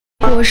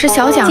我是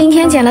小蒋，今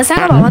天捡了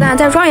3个宝宝蛋，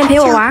在庄园陪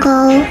我玩。小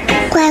狗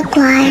乖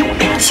乖，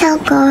小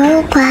狗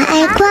乖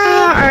乖，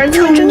儿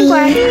子真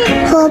乖，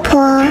活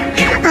泼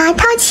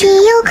淘气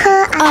又可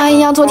爱。哎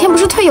呀，昨天不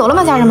是退游了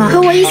吗，家人们？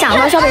可我一想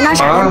到小北那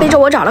傻蛋背着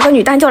我找了个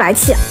女蛋就来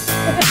气，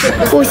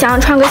不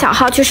想创个小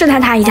号去试探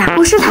他一下。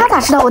不是他咋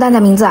知道我蛋仔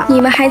名字？你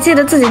们还记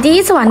得自己第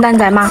一次玩蛋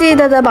仔吗？记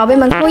得的宝贝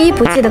们扣1，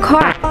不记得扣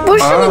2。不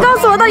是，你告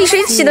诉我到底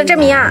谁起的这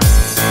名啊？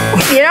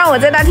别让我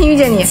在大厅遇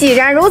见你。既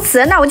然如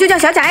此，那我就叫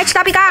小蒋爱吃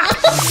大饼干。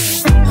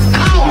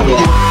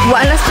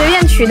完了，随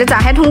便取的咋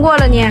还通过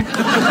了呢？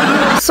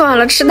算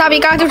了，吃大饼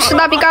干就吃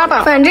大饼干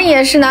吧，反正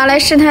也是拿来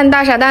试探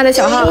大傻蛋的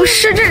小号。不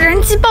是，这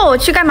人机报我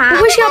去干嘛？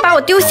不会是要把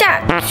我丢下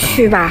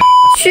去吧？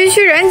区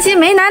人机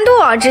没难度，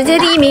直接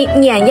第1名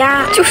碾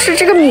压。就是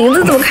这个名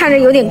字怎么看着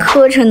有点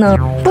磕碜呢？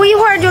不一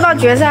会儿就到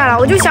决赛了，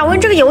我就想问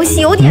这个游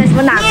戏有点什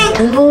么难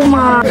度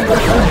吗？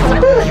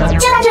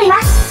就到这里吧，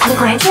你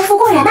果然天赋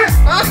过人呐！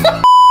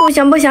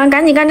不行，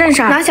赶紧干正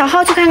事，拿小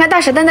号去看看大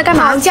傻蛋在干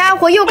嘛。好家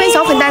伙，又跟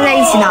小粉蛋在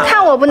一起呢！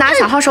看我不拿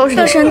小号收拾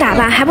你！这身打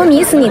扮还不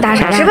迷死你大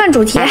傻蛋？直奔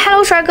主题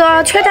 ，Hello 帅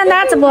哥，缺蛋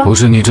搭子不？不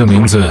是你这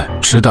名字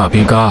吃大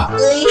皮嘎，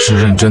是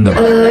认真的吗？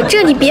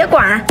这你别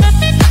管。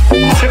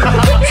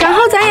然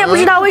后咱也不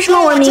知道为什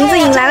么我名字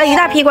引来了一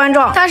大批观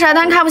众，大傻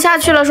蛋看不下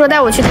去了，说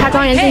带我去他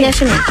庄园见见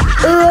世面。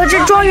这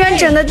庄园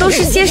整的都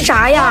是些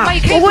啥呀？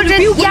不过这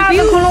鸭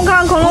子恐龙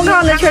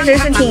抗的确实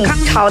是挺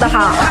潮的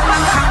哈。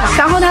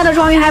然后他的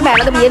庄园还摆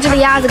了个别致的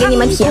鸭子给你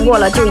们体验过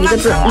了，就1个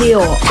字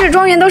溜。这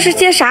庄园都是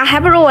些啥？还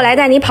不如我来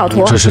带你跑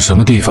图。这是什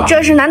么地方？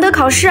这是难得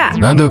考试。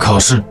难得考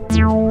试，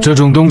这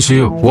种东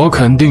西我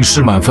肯定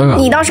是满分啊！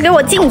你倒是给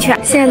我进去！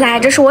现在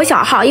这是我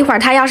小号，一会儿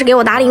他要是给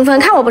我打0分，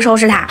看我不收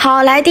拾他。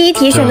好，来第1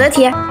题选择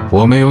题。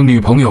我没有女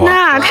朋友啊。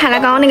那看来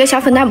刚刚那个小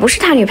粉蛋不是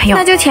他女朋友，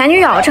那就前女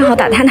友，正好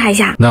打探他一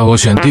下。那我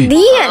选 D。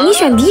你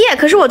选 D，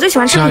 可是我最喜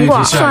欢吃苹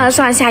果。算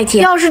了，下一题。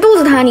要是肚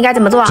子疼，你该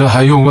怎么做？这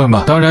还用问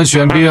吗？当然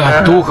选 B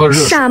啊，多喝热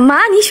水。什么？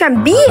你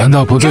选 B？ 难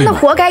道不对吗？真的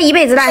活该一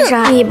辈子单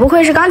身。你不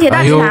会是钢铁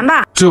大直男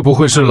吧？这不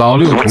会是老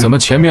六图？怎么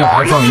前面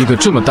还放一个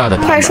这么大的？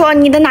快说，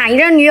你的哪一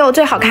任女友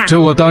最好看？这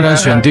我当然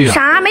选 D 啊。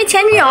啥？没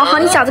前女友？好，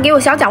你小子给我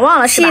小蒋忘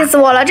了，气死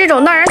我了！这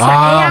种当然选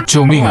A 呀！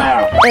救命啊！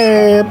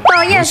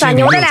抱怨耍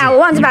牛的俩，我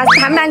忘记把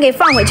弹板给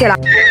放回去了。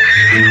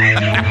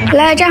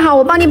来，站好，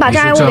我帮你把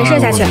障碍物给射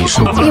下去。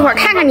一会儿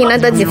看看你能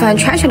得几分，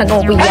全选的跟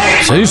我不一样。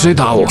谁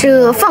打我？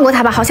这放过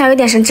他吧，好像有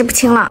点神志不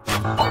清了。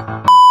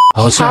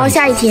好，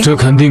下一题。这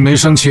肯定没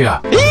生气啊，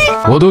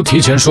我都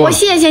提前说了。我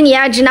谢谢你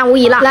啊，直男无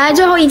疑了。来，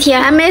最后一题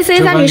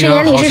 ，MAC 在女生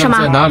眼里是什么？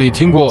在哪里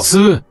听过？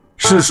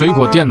是水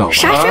果电脑。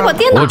啥水果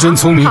电脑？我真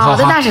聪明。好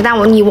的，大傻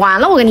蛋，你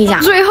完了，我跟你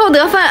讲。最后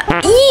得分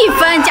1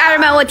分，家人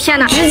们，我天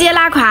哪，直接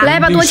拉垮！来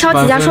吧，多敲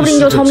几下，说不定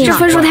就聪明了。这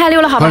分数太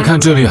溜了，好吧？快看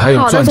这里还有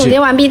钻戒。好的，总结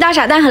完毕。大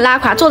傻蛋很拉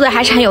垮，做的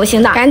还是很有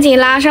心的。赶紧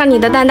拉上你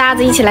的蛋搭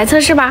子，一起来测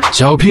试吧。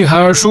小屁孩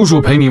儿叔叔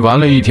陪你玩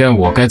了一天，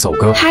我该走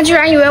哥。他居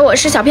然以为我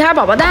是小屁孩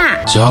宝宝蛋。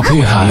小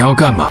屁孩，你要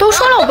干嘛？都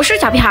说了我不是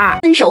小屁孩。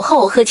分手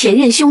后和前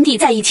任兄弟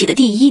在一起的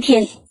第1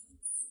天。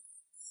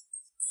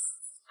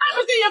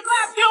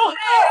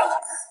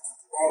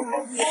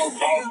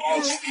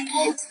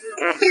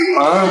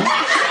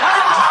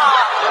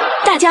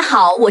大家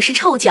好，我是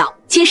臭脚。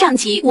接上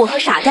集，我和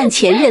傻蛋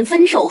前任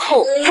分手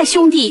后，他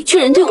兄弟居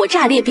然对我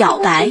炸裂表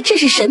白，这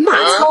是神马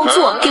操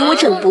作，给我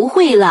整不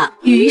会了。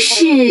于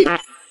是，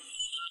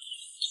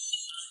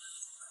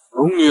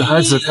哄女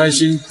孩子开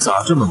心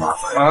咋这么麻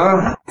烦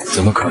啊？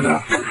怎么可能？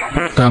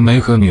但没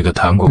和女的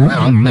谈过。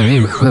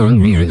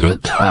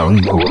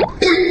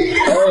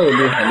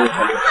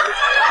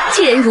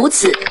既然如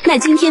此，那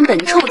今天本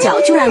臭脚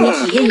就让你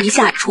体验一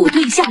下处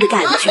对象的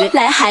感觉。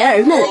来，孩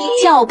儿们，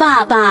叫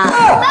爸爸！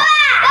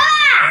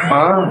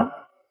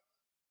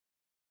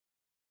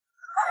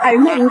儿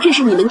们，这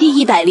是你们第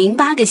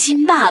108个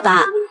新爸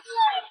爸。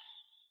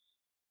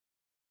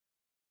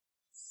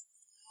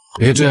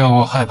别这样，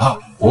我害怕。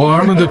我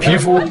儿们的皮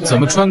肤怎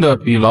么穿的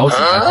比老鼠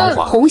还豪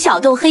华？红小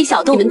豆、黑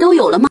小豆，你们都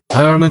有了吗？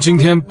孩儿们，今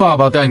天爸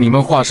爸带你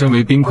们化身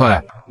为冰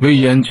块，为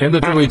眼前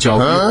的这位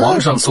狡猾皇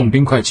上送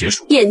冰块解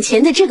暑。眼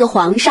前的这个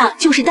皇上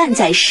就是蛋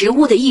仔食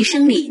物的一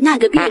生里那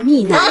个便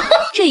秘男。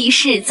这一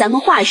世咱们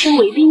化身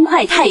为冰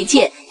块太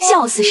监，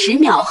笑死10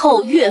秒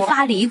后越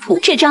发离谱。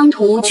这张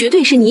图绝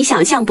对是你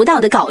想象不到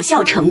的搞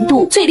笑程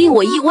度。最令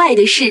我意外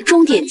的是，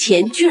终点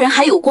前居然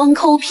还有光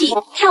抠屁，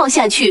跳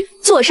下去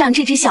坐上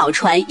这只小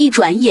船，一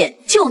转眼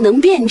就能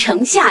变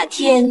成夏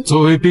天。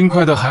作为冰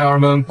块的孩儿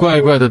们，乖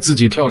乖的自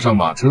己跳上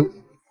马车，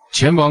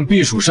前往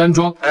避暑山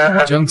庄，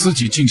将自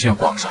己进献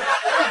皇上。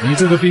你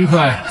这个冰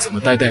块怎么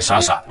呆傻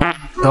傻？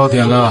到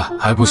点了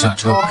还不下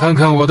车？看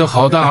看我的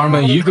好大儿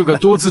们，一个个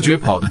多自觉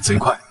跑得贼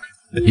快。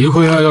一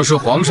会儿要是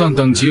皇上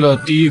等急了，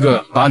第一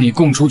个把你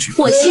供出去。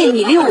我谢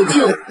你6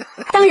舅。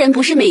当然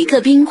不是每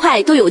个冰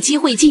块都有机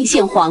会进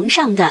献皇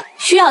上的，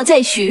需要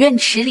在许愿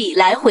池里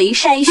来回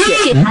筛选，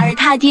给孩儿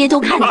他爹都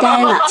看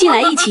呆了。进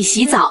来一起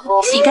洗澡，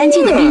洗干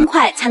净的冰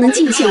块才能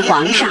进献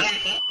皇上。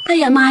哎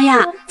呀妈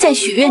呀，在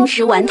许愿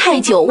池玩太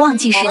久，忘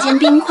记时间，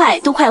冰块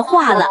都快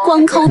化了，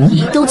光抠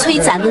屁都催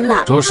咱们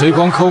了。说谁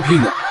光抠屁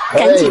呢？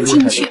赶紧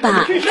进去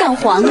吧，蛋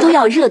黄都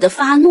要热得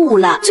发怒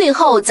了。最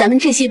后，咱们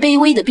这些卑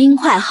微的冰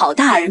块好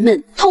大儿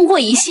们，通过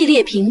一系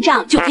列屏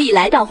障就可以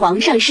来到皇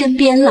上身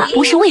边了。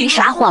不是为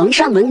啥皇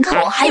上门口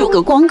还有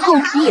个光扣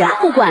地啊？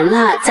不管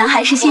了，咱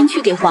还是先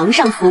去给皇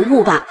上服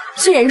务吧。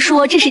虽然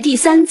说这是第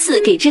3次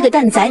给这个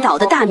蛋仔岛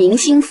的大明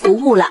星服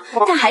务了，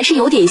但还是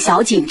有点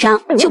小紧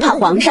张，就怕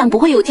皇上不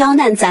会又刁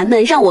难咱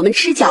们，让我们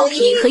吃脚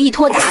皮和一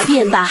坨大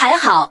便吧。还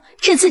好，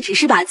这次只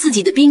是把自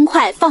己的冰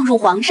块放入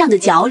皇上的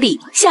脚里，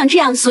像这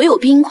样所有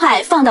冰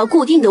块放到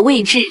固定的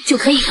位置就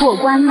可以过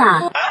关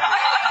了。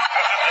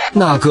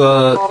那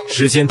个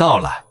时间到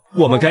了，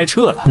我们该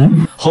撤了，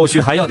后续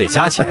还要得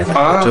加钱。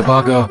这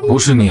8个不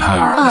是你害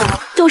的，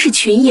都是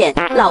群演，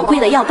老贵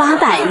了要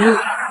800呢。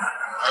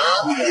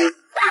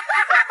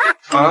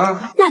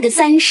那个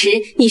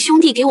30，你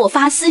兄弟给我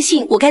发私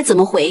信，我该怎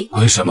么回？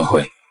回什么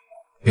回？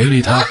别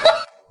理他，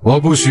我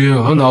不许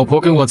和老婆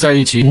跟我在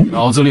一起，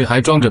脑子里还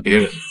装着别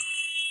人。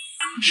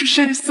是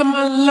谁塞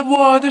满了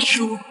我的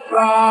书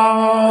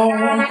包？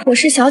我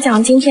是小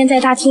蒋，今天在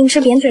大厅吃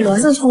扁嘴轮。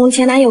自从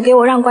前男友给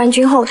我让冠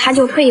军后，他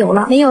就退游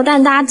了，没有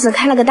蛋搭子，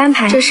开了个单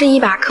排。这是一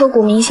把刻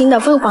骨铭心的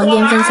凤凰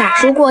巅峰赛。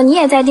如果你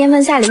也在巅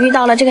峰赛里遇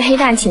到了这个黑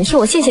蛋，请替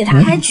我谢谢他。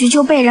开局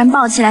就被人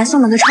抱起来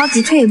送了个超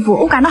级退步，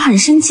我感到很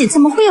生气，怎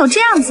么会有这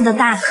样子的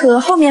蛋？可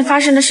后面发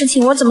生的事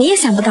情我怎么也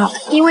想不到，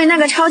因为那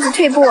个超级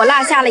退步我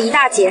落下了一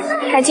大截，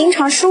还经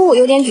常失误，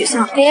有点沮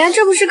丧。哎呀，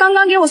这不是刚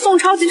刚给我送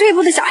超级退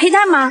步的小黑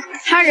蛋吗？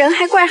他人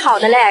还怪好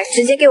的嘞，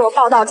直接给我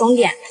报到终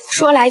点。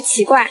说来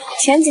奇怪，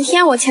前几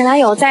天我前男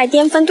友在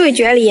巅峰对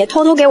决里也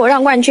偷偷给我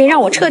让冠军，让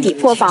我彻底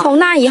破防。从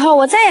那以后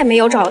我再也没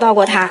有找到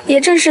过他，也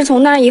正是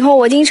从那以后，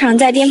我经常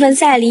在巅峰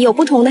赛里有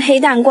不同的黑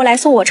蛋过来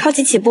送我超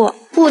级起步。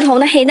不同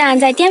的黑蛋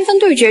在巅峰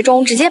对决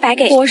中直接白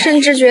给我，甚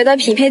至觉得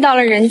匹配到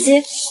了人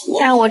机，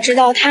但我知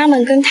道他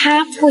们跟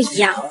他不一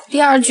样。第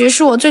2局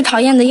是我最讨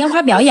厌的烟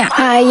花表演，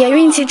哎呀，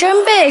运气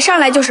真背，上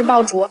来就是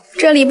爆竹，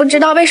这里不知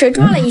道被谁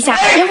撞了一下，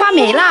烟花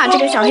没了。这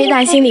个小黑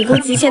蛋心里估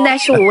计现在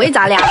是5味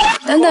杂粮。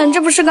等等，这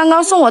不是刚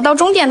刚送我到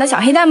终点的小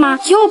黑蛋吗？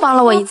又帮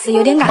了我一次，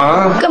有点感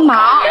动。干嘛？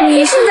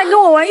你是在跟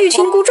我玩欲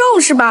擒故纵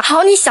是吧？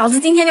好，你小子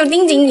今天就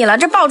盯紧你了，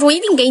这爆竹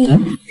一定给你。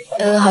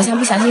好像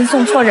不小心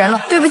送错人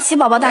了，对不起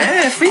宝宝蛋。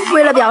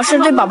为了表示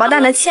对宝宝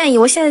蛋的歉意，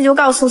我现在就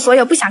告诉所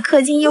有不想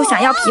氪金又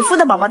想要皮肤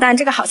的宝宝蛋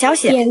这个好消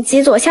息，点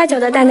击左下角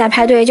的蛋仔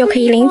派对就可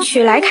以领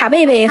取徕卡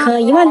贝贝和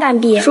1万蛋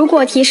币。如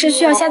果提示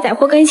需要下载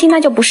或更新，那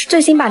就不是最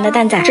新版的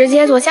蛋仔，直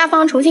接左下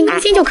方重新更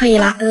新就可以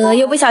了。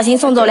又不小心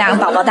送走2个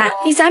宝宝蛋。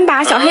第3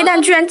把小黑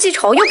蛋居然记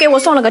仇，又给我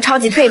送了个超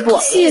级退步，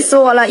气死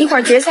我了！一会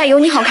儿决赛有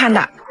你好看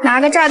的。拿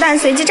个炸弹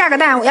随机炸个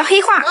蛋，我要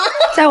黑化。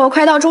在我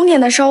快到终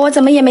点的时候，我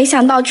怎么也没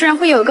想到居然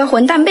会有个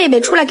混蛋贝贝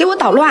出来给我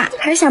捣乱，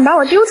还想把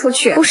我丢出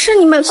去。不是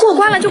你们过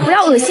关了就不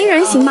要恶心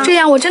人行吗？这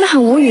样我真的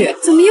很无语。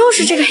怎么又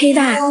是这个黑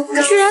蛋，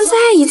居然再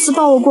一次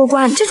帮我过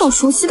关，这种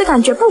熟悉的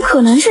感觉不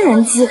可能是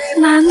人机，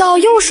难道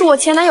又是我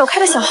前男友开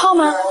的小号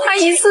吗？他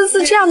一次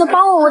次这样的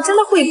帮我真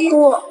的会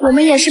哭。我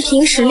们也是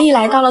凭实力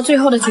来到了最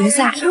后的决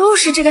赛，又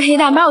是这个黑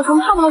蛋把我从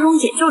泡泡中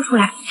解救出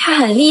来，他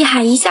很厉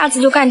害，一下子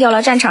就干掉了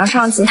战场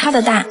上其他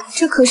的蛋。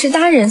这可是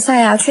单人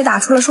赛啊，却打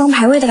出了双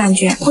排位的感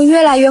觉，我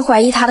越来越怀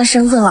疑他的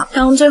身份了。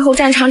当最后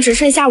战场只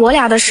剩下我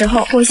俩的时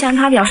候，我向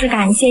他表示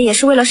感谢，也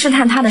是为了试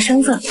探他的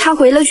身份。他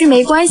回了句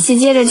没关系，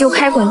接着就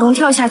开滚动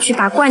跳下去，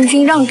把冠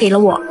军让给了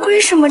我。为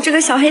什么这个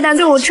小黑蛋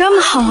对我这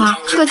么好啊？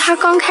可他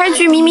刚开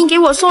局明明给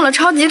我送了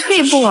超级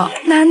退步，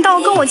难道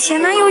跟我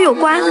前男友有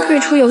关？退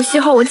出游戏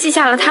后，我记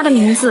下了他的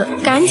名字，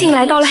赶紧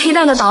来到了黑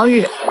蛋的岛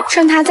屿，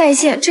趁他在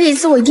线，这一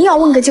次我一定要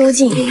问个究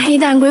竟。黑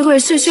蛋鬼鬼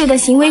祟祟的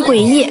行为诡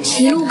异，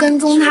一路跟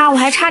踪他，我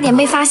还差点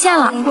被发现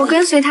了。我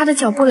跟随他的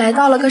脚步来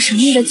到了个神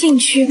秘的禁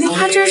区，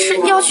他这是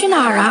要去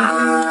哪儿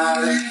啊？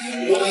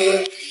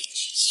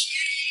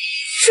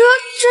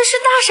这是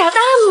大傻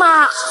蛋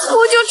吗？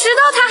我就知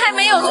道他还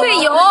没有退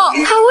游，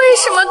他为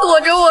什么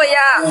躲着我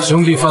呀？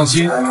兄弟放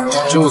心，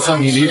就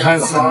算你离开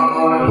了，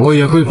我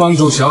也会帮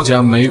助小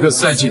蒋每个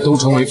赛季都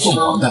成为凤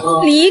凰蛋。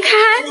离开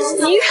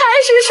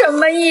是什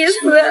么意思？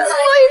所以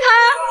他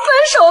分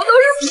手都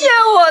是骗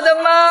我的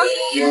吗？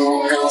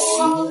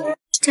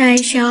在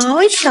小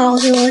小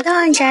的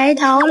蛋仔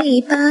岛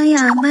里搬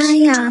呀搬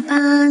呀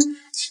搬，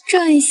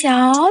这小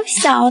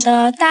小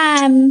的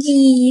蛋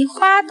币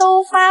花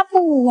都花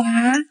不完，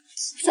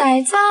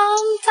在脏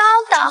脏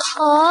的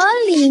河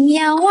里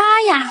面挖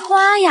呀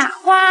挖呀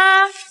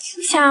挖，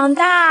像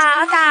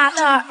大大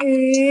的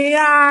鱼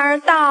儿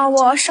到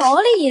我手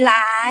里来，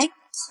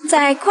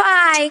在块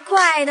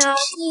块的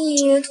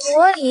地图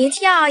里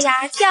跳呀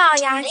跳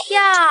呀跳，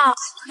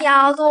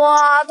要多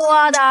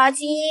多的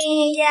经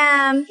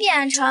验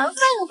变成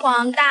凤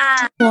凰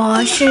蛋。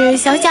我是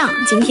小蒋，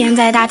今天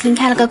在大厅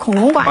开了个恐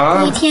龙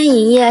馆，一天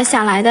一夜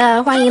想来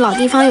的，欢迎老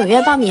地方踊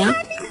跃报名。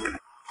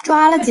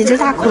抓了几只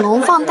大恐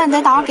龙放蛋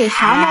仔岛给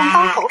孩儿们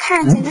当狗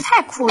看，简直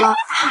太酷了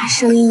啊！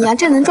生意啊，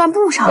这能赚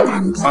不少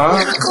蛋币。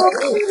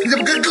你怎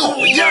么跟狗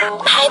一样？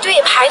排队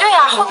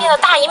啊！后面的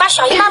大姨妈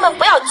小姨妈们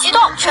不要激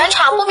动，全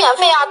场不免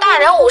费啊，大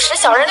人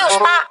50，小人68。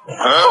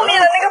后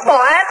面的那个保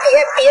安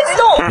别激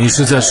动。你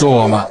是在说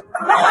我吗？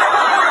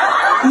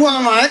我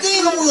玩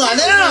这个我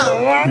的。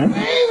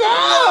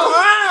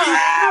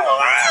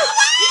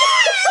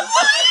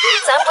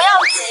咱不要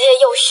急，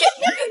有序，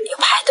有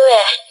排队。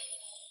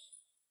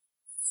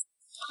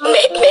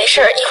没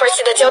事，一会儿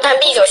记得交蛋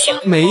币就行。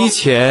没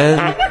钱。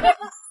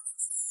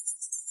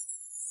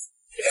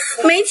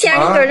没钱，你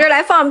搁这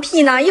来放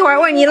屁呢？一会儿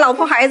问你老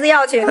婆孩子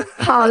要去。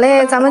好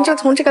嘞，咱们就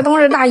从这个冬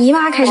日大姨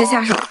妈开始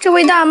下手。这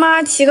位大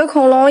妈骑个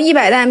恐龙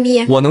100蛋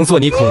币，我能做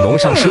你恐龙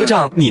上赊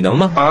账，你能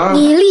吗？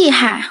你厉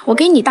害，我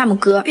给你大拇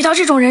哥。遇到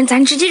这种人，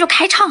咱直接就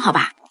开唱，好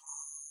吧？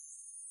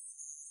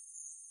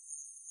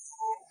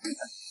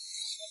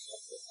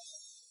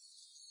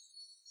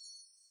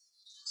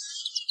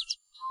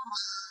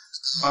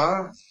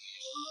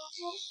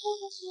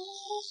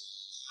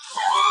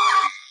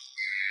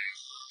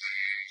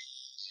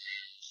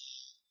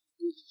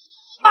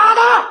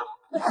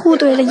互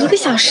怼了1个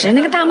小时，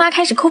那个大妈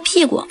开始抠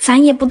屁股，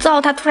咱也不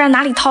造，她突然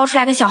哪里掏出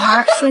来个小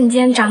孩，瞬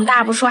间长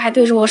大不说，还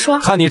对着我说：“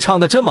看你唱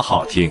的这么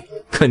好听，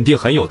肯定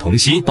很有童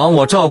心，帮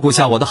我照顾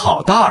下我的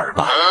好大儿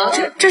吧。”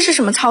这是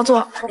什么操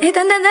作？哎，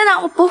等等，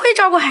我不会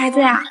照顾孩子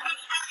呀。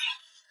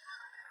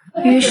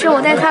于是我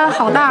带他的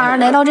好大儿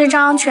来到这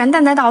张全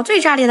蛋仔岛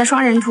最炸裂的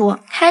双人图，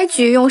开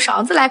局用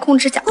勺子来控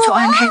制角球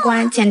按开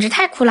关，简直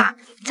太酷了。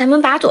咱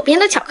们把左边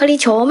的巧克力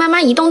球慢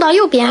慢移动到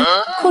右边，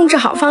控制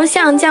好方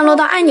向，降落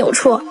到按钮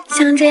处。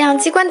像这样，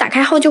机关打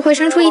开后就会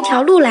伸出一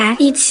条路来，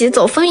一起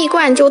走分一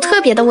罐就特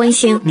别的温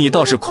馨。你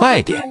倒是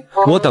快点，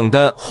我等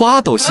的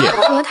花都谢了。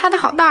和他的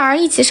好大儿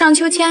一起上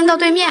秋千到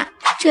对面，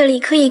这里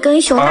可以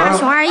跟熊大、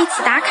熊二一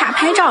起打卡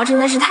拍照，真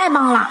的是太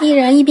棒了！一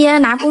人一边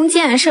拿弓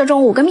箭射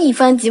中5个蜜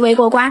蜂，即为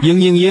过关。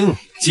嘤，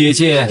姐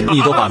姐，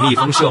你都把蜜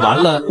蜂射完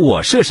了，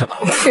我射什么？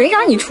谁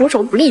让你出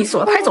手不利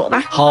索？快走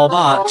吧。好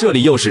吧，这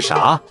里又是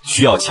啥？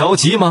需要敲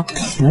击吗？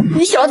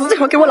你小子最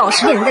好给我老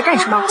实点，你在干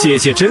什么？姐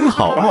姐真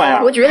好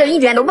玩。我觉得一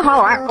点都不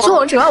好玩。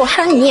作者，我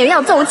恨你，要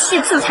揍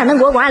7次才能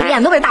过关，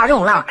脸都被打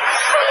肿了。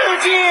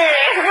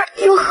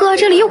哟呵，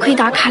这里又可以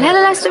打卡，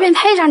来，随便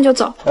拍一张就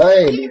走。哎，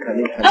厉害！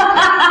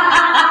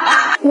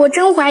我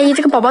真怀疑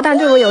这个宝宝蛋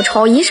对我有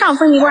仇，一上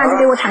分一罐就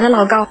给我弹的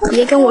老高。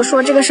别跟我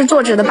说这个是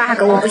作者的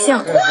bug， 我不信。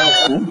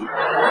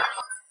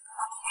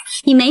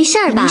你没事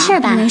吧？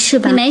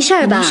你没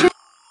事吧？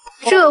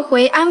这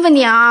回安分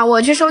点啊！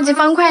我去收集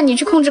方块，你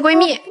去控制闺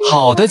蜜。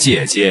好的，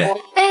姐姐。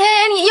哎，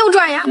你右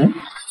转呀！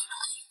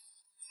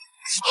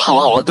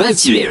好的，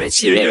吉瑞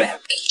瑞。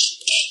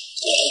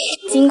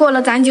经过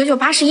了咱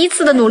9981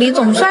次的努力，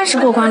总算是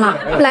过关了。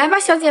来吧，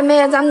小姐妹，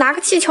咱们拿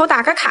个气球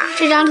打个卡。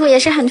这张图也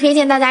是很推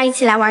荐大家一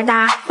起来玩的。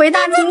回大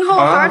厅后，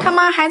孩儿他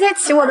妈还在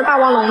骑我的霸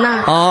王龙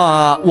呢。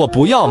啊，我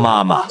不要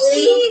妈妈。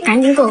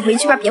赶紧滚回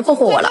去吧，别霍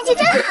霍我了。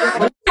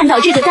看到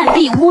这个蛋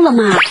币屋了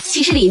吗？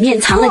其实里面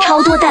藏了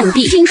超多蛋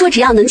币，听说只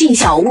要能进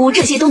小屋，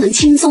这些都能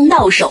轻松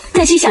到手。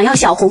那些想要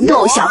小红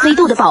豆、小黑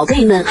豆的宝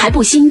贝们还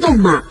不心动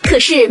吗？可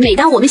是每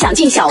当我们想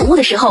进小屋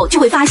的时候，就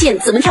会发现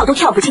怎么跳都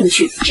跳不进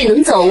去，只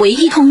能走唯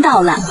一通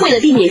道了。为了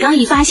避免刚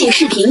一发现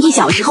视频1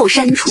小时后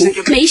删除，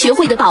没学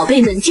会的宝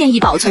贝们建议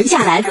保存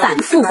下来反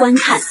复观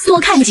看，多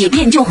看几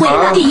遍就会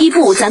了。第一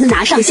步，咱们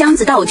拿上箱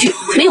子道具，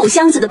没有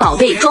箱子的宝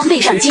贝装备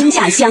上惊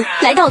吓箱，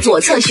来到左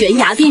侧悬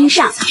崖边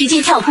上，直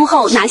接跳扑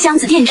后拿箱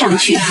子垫上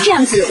去，这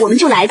样子我们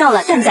就来到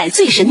了蛋仔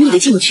最神秘的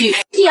禁区。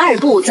第二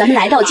步，咱们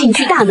来到禁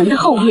区大门的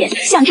后面，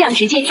像这样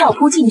直接跳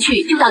扑进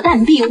去就到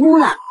蛋币屋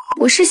了。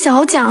我是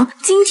小蒋，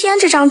今天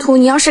这张图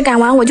你要是敢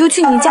玩，我就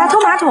去你家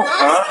偷马桶。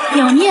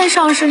表面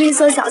上是绿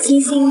色小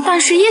清新，但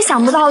谁也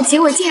想不到结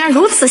尾竟然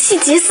如此细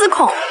节思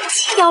恐。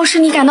要是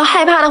你感到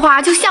害怕的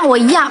话，就像我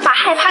一样，把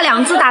害怕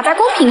2字打在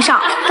公屏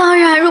上。当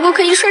然，如果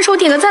可以顺手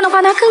点个赞的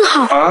话，那更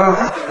好。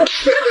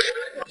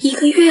一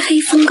个月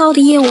黑风高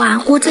的夜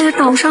晚，我在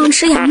岛上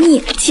吃杨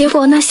幂，结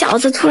果那小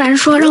子突然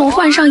说让我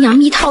换上杨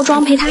幂套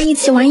装，陪他一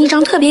起玩一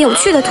张特别有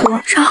趣的图。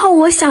然后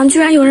我想，居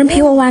然有人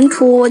陪我玩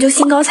图，我就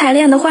兴高采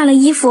烈的换了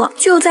衣服。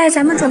就在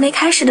咱们准备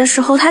开始的时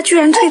候，他居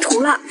然退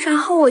图了，然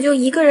后我就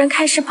一个人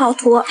开始跑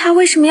图。他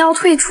为什么要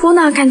退出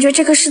呢？感觉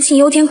这个事情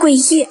有点诡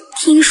异。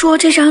听说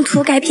这张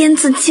图改编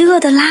自饥饿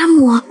的拉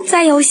姆，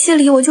在游戏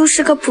里我就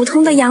是个普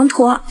通的羊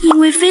驼，因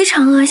为非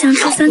常饿，想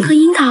吃3颗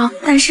樱桃，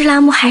但是拉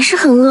姆还是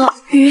很饿。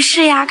于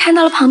是呀，看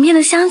到了旁边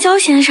的香蕉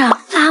先生，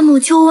拉姆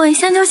就问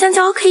香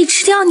蕉可以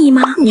吃掉你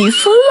吗？你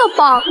疯了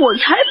吧，我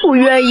才不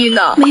愿意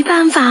呢。没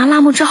办法，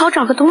拉姆只好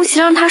找个东西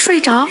让他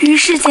睡着，于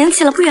是捡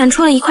起了不远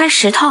处的一块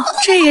石头。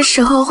这个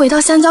时候回到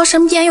香蕉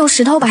身边，用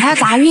石头把他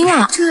砸晕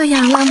了，这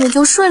样拉姆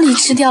就顺利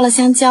吃掉了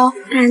香蕉。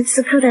但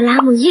此刻的拉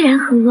姆依然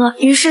很饿，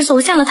于是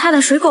走向了他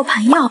的水果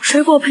朋友。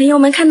水果朋友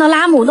们看到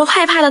拉姆都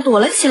害怕的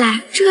躲了起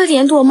来，这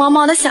点躲猫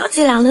猫的小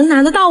伎俩能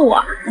难得到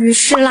我。于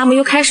是拉姆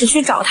又开始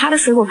去找他的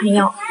水果朋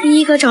友。第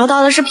一个找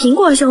到的是苹苹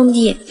果兄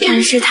弟，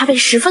但是他被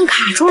石缝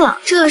卡住了。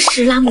这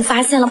时拉姆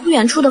发现了不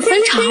远处的蜂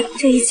巢，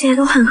这一切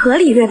都很合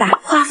理，对吧？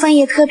画风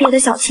也特别的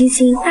小清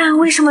新，但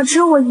为什么只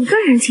有我一个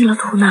人进了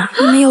图呢？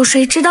你们有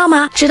谁知道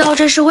吗？知道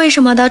这是为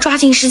什么的，抓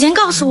紧时间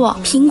告诉我。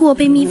苹果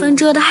被蜜蜂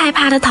蛰得害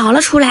怕的逃了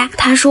出来，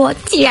他说：“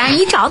既然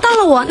你找到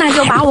了我，那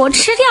就把我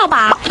吃掉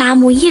吧。”拉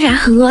姆依然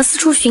很饿，四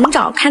处寻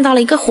找，看到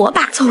了一个火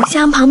把，走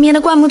向旁边的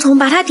灌木丛，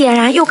把它点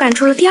燃，又赶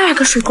出了第二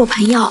个水果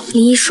朋友。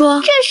梨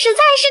说：“这实在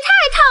是太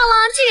烫了，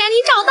既然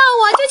你找到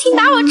我，就请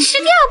把我吃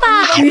掉吧。”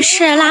于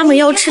是拉姆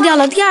又吃掉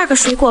了第二个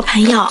水果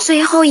朋友。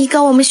最后一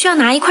个，我们需要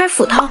拿一块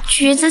斧头。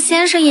橘子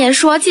先生也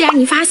说：“既然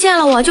你发现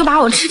了我，就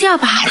把我吃掉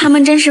吧。”他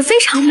们真是非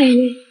常美味。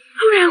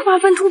突然画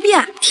风突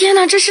变，天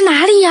哪，这是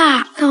哪里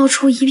呀？到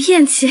处一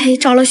片漆黑，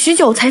找了许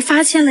久才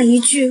发现了一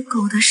具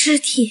狗的尸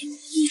体，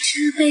一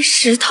只被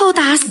石头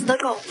打死的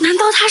狗。难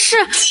道他是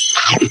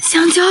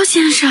香蕉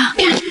先生？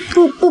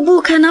不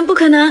可能，不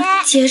可能！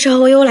接着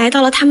我又来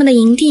到了他们的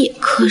营地，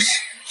可是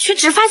却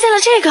只发现了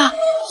这个。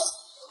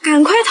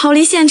赶快逃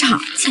离现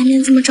场！前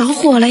面怎么着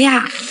火了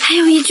呀？还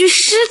有一具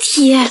尸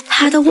体，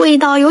它的味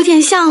道有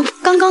点像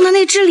刚刚的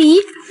那只梨。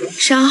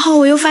然后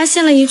我又发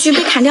现了一具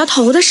被砍掉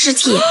头的尸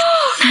体，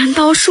难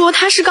道说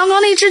它是刚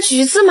刚那只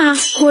橘子吗？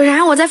果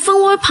然我在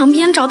蜂窝旁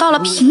边找到了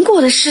苹果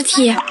的尸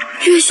体，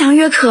越想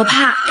越可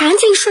怕，赶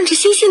紧顺着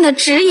星星的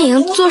指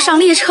引坐上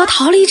列车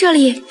逃离这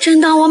里。正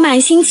当我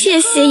满心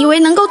窃喜，以为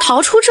能够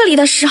逃出这里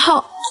的时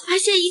候，发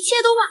现一切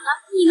都晚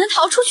了。你能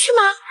逃出去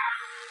吗？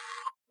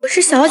我是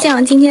小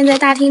蒋，今天在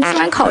大厅吃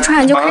完烤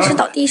串就开始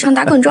倒地上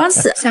打滚装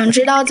死。想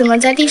知道怎么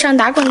在地上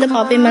打滚的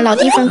宝贝们，老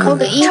地方扣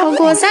个1。超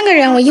过3个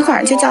人，我一会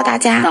儿就教大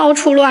家。到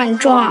处乱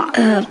撞，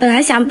本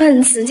来想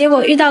碰瓷，结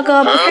果遇到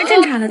个不太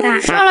正常的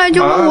蛋，上来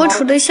就问我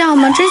处对象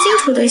吗？真心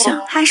处对象，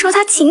还说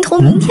他情头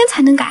明天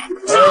才能改。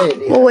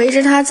我围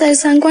着他再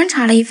三观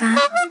察了一番，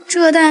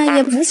这蛋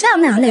也不像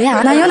男的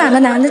呀，哪有哪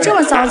个男的这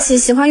么骚气，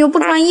喜欢又不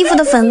穿衣服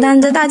的粉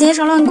蛋在大街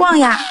上乱逛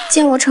呀？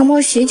见我沉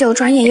默许久，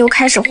转眼又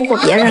开始霍霍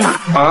别人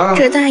了。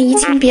这蛋移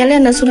情别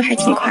恋的速度还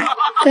挺快，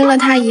跟了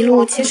他一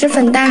路，其实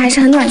粉蛋还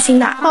是很暖心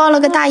的，抱了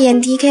个大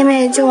眼 DK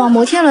妹就往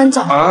摩天轮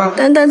走。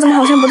等等，怎么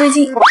好像不对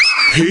劲？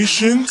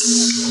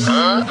 Patience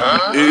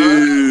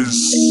is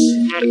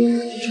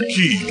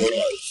key。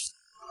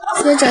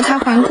接着他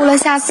环顾了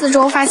下四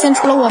周，发现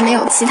除了我没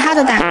有其他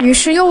的蛋，于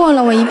是又问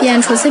了我一遍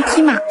处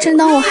CP 嘛。正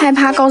当我害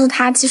怕告诉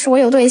他其实我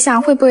有对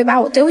象会不会把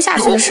我丢下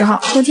去的时候，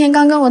昨天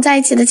刚跟我在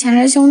一起的前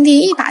任兄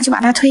弟一把就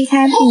把他推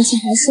开，并且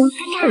还说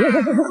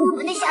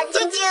我的小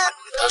舅舅，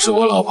她是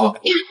我老婆。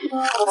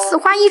此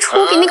话一出，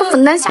给那个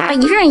粉蛋吓得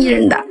一人一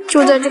人的。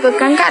就在这个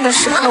尴尬的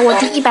时刻，我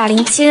第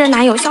107任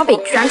男友肖北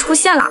居然出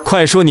现了。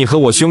快说你和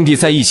我兄弟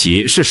在一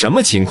起是什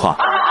么情况？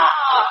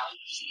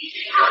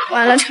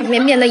完了，场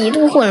面变得一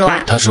度混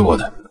乱。他是我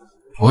的，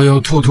我有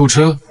兔兔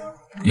车，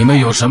你们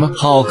有什么？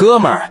好哥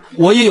们儿，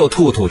我也有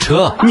兔兔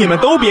车。你们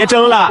都别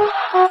争了，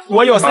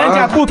我有3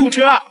架兔兔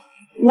车，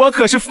我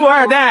可是富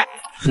二代。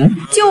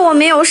就我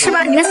没有是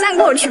吧？你们散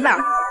给我去吧。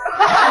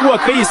我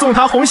可以送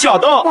他红小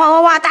豆。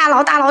哇，大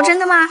佬，真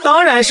的吗？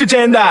当然是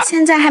真的。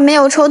现在还没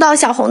有抽到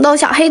小红豆、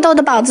小黑豆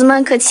的宝子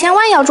们可千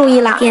万要注意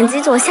了，点击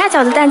左下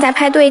角的蛋仔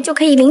派对就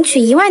可以领取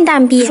1万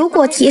蛋币。如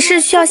果提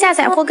示需要下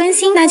载或更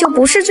新，那就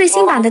不是最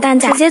新版的蛋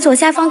仔，直接左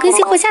下方更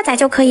新或下载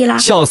就可以了。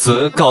笑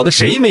死，搞得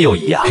谁没有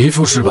一样？皮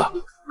肤是吧？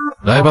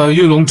来吧，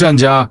玉龙战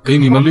家，给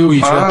你们溜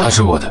一圈。他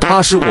是我的，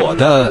他是我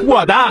的，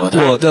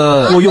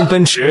我用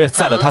奔驰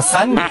载了他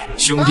3年。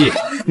兄弟，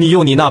你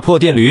用你那破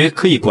电驴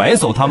可以拐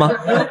走他吗？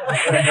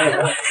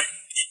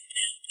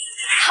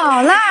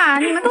好啦，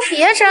你们都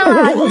别争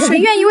了，谁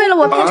愿意为了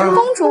我变成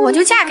公主，我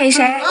就嫁给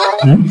谁。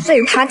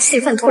最怕气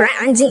氛突然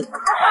安静。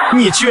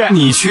你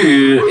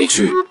去。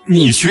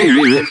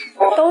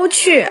都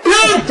去。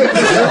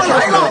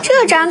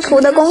这张图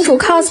的公主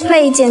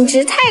cosplay 简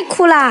直太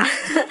酷啦！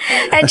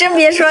还真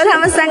别说，他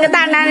们3个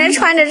大男人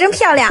穿着真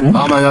漂亮。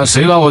妈妈呀，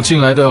谁让我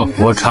进来的？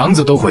我肠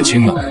子都悔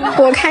青了。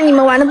我看你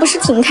们玩的不是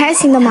挺开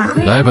心的吗？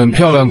来，本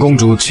漂亮公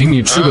主，请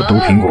你吃个毒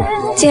苹果。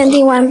鉴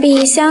定完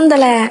毕，香的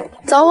嘞。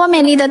走，我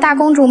美丽的大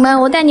公主们，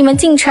我带你们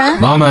进城。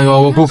妈妈呀，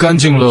我不干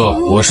净了，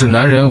我是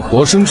男人，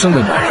活生生的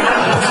男人。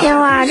天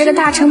哇，这个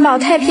大城堡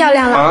太漂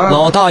亮了。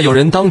老大有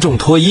人当众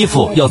脱衣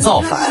服，要造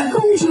反。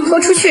拖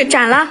出去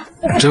斩了。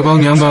这帮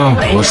娘们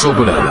我受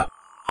不了了。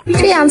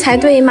这样才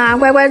对嘛，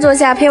乖乖坐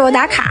下陪我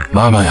打卡。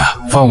妈妈呀，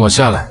放我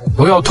下来，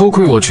不要偷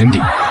窥我裙底。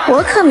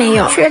我可没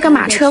有，缺个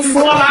马车夫。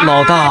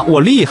老大，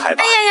我厉害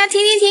吧？哎呀，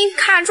停，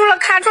卡住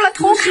了，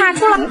头卡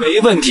住了。没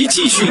问题，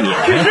继续撵。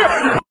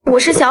我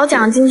是小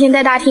蒋，今天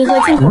在大厅喝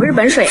进口日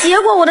本水，结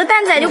果我的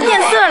蛋仔就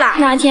变色了。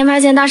那天发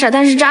现大傻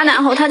蛋是渣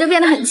男后，他就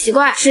变得很奇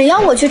怪，只要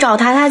我去找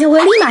他，他就会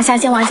立马下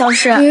线玩消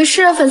失。于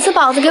是粉丝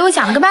宝子给我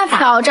想了个办法，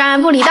挑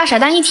战不理大傻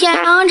蛋1天，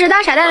防止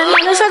大傻蛋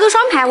2个帅哥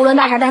双排，无论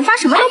大傻蛋发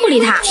什么都不理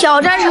他。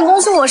挑战成功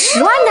送我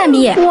10万蛋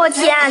币。我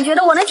天，觉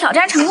得我能挑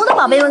战成功的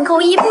宝贝们扣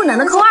1，不能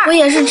的扣2。我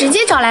也是直接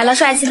找来了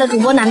帅气的主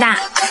播男蛋。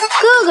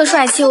个个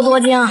帅气又多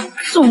金，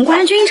总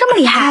冠军这么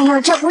厉害。哎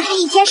呦，这不是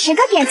一天10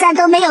个点赞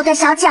都没有的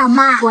小蒋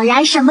吗？果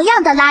然什么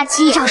样的垃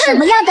圾找什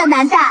么样的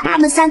男的，他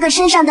们3个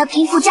身上的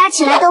皮肤加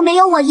起来都没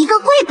有我一个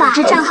贵吧？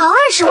这账号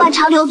20万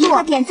潮流度，1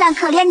个点赞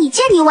可怜你，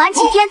借你玩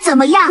几天怎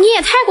么样？你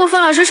也太过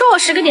分了，谁说我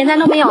10个点赞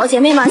都没有？姐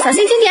妹们，小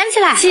心心点起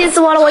来！气死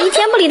我了！我一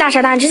天不理大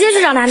傻蛋，直接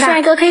去找男的。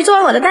帅哥可以作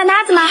为我的蛋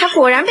搭子吗？他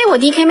果然被我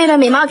DK 妹的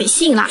美貌给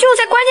吸引了，就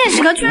在关键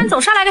时刻居然走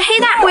上来个黑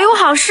蛋，鬼我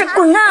好事，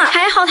滚啊！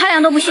还好他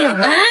俩都不信。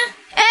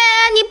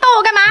你抱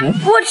我干嘛？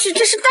我去，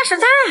这是大傻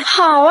蛋！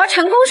好啊，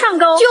成功上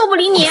钩，就不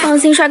理你。放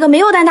心，帅哥没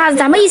有蛋搭子，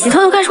咱们一起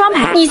偷偷看双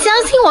排。你相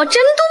信我，真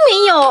都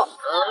没有。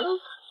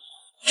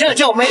这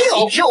叫没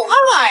有就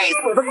爱，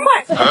死得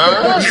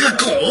快！你个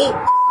狗！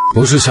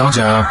不是小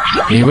蒋，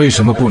你为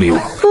什么不理我？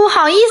不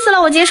好意思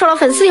了，我接受了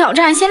粉丝挑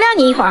战，先晾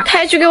你一会儿。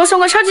开局给我送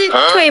个超级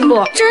退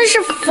步，真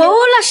是服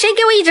了，谁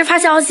给我一直发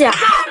消息？老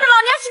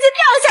娘直接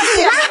掉了下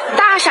去了！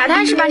大傻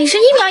蛋是吧？你是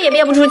1秒也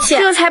憋不出气，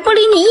这才不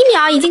理你1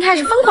秒，已经开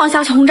始疯狂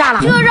消息轰炸了，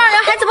这让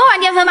人还怎么玩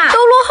巅峰嘛？都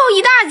落后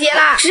一大截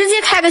了，直接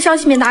开个消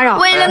息免打扰。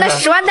为了那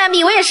10万蛋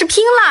币，我也是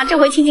拼了，这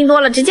回清醒多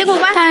了，直接过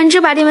关。但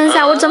这把巅峰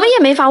赛我怎么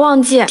也没法忘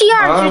记，第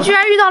2局居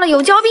然遇到了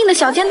有交病的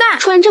小贱蛋，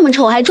穿这么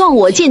丑还撞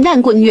我，贱蛋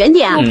滚远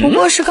点啊！我不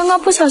过是刚刚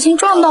不小心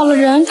撞到了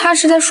人，他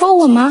是在说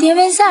我吗？巅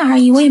峰赛而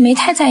已，我也没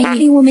太在意。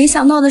令我没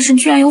想到的是，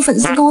居然有粉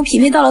丝跟我匹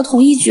配到了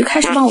同一局，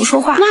开始帮我说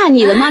话。那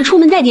你了吗？出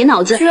门带点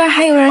脑子。居然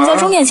还有人在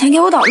终点前给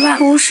我捣乱，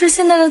不是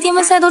现在的巅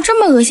峰赛都这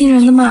么恶心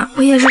人的吗？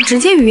我也是直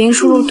接语音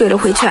输入怼了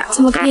回去，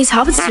怎么可以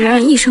瞧不起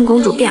人，一身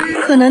公主病？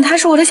可能他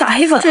是我的小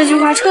黑粉，这句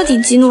话彻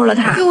底激怒了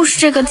他。又是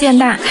这个贱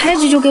蛋，开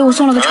局就给我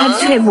送了个超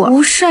级退步。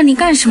不是你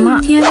干什么？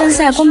巅峰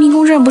赛公平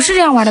公正不是这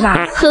样玩的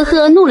吧？呵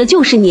呵，怒了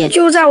就是你。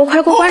就在我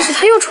快过关时，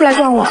他又出来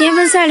撞我。巅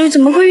峰赛里怎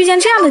么会遇见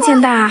这样的贱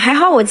蛋啊？还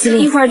好我机灵，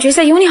一会儿决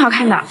赛有你好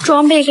看的。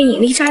装备个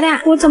引力炸弹，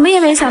我怎么也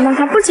没想到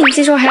他不仅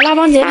记仇还拉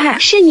帮结派。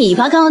是你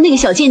吧？刚刚那个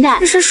小贱蛋。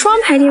这是双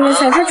排巅峰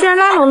赛，他居然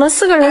拉拢了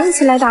4个人一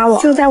起来打我。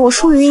就在我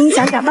输语音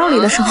讲道理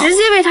的时候，直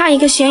接被他一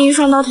个咸鱼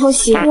双刀偷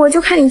袭。我就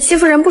看你欺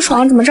负人不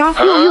爽，怎么着？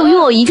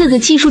哟，一个个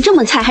技术这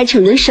么菜，还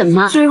逞能什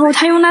么？最后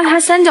他用那他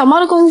3脚猫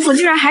的功夫，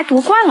居然还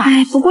夺冠了。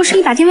哎，不过是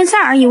一把巅峰赛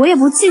而已，我也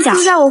不计较。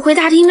就在我回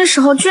大厅的时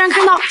候，居然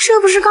看到这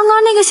不是刚刚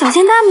那个小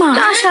贱蛋吗？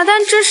大傻蛋，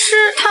这是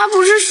他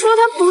不是说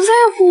他不在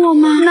乎我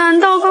吗？难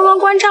道刚刚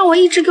观战我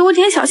一直给我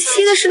点小心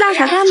心的是大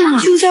傻蛋吗？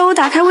就在我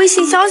打开微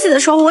信消息的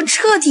时候，我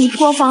彻底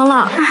破防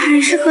了。他还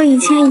是和以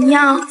前一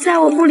样，在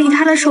我不理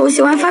他的时候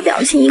喜欢发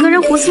表情，一个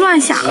人胡思乱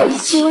想。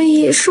所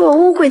以是我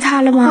误会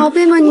他了吗？宝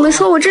贝们，你们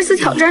说我这次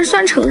挑战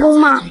算成功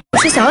吗？我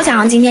是小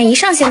蒋，今天一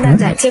上线蛋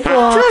仔，结果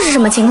这是什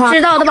么情况？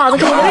知道的宝子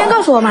可以留言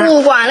告诉我吗？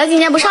不管了，今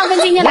天不上分，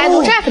今天来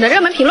读 Jeff 的热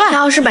门评论。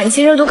要是本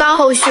期热度高，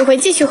后续会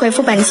继续回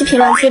复本期评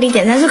论区里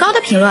点赞最高的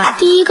评论。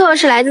第一个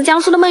是来自江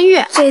苏的梦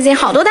月，最近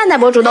好多蛋仔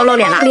博主都露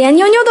脸了，连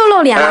妞妞都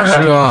露脸了。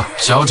是啊，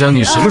小蒋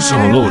你什么时候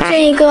露脸？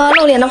这个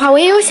露脸的话我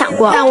也有想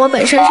过，但我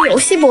本身是游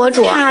戏博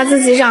主，怕自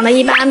己长得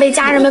一般被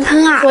家人们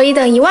喷啊，所以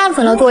等1万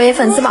粉了作为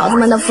粉丝宝子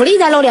们的福利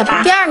再露脸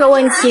吧。第2个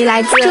问题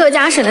来自浙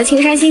江省的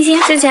青山星星，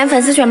之前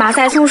粉丝选拔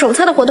赛送手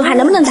册的活动还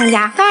能不能参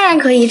加？当然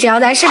可以，只要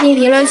在视频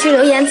评论区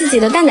留言自己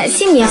的蛋仔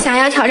姓名，想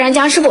要挑战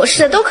僵尸博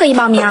士的都可以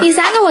报名。第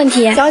3个问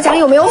题，小蒋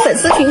有没有粉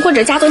丝群或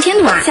者家族天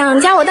团？想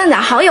加我蛋仔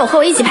好友和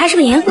我一起拍视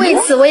频？为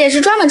此我也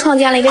是专门创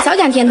建了一个小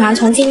蒋天团，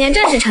从今年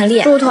正式成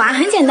立。入团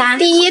很简单，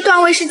第1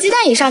段位是鸡蛋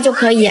以上就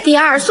可以，第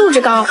2素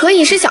质高，可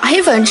以是小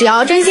黑粉，只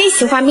要真心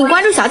喜欢并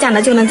关注小蒋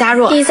的就能加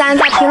入。第3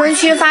在评论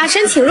区发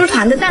申请入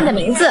团的蛋仔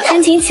名字，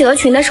申请企鹅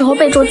群的时候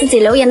备注自己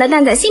留言的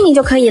蛋仔姓名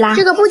就可以啦。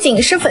这个不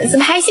仅是粉丝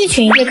拍戏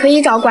群，也可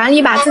以找管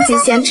理把自己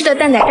闲置的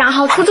蛋仔账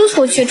号出租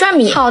出去赚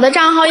米。好的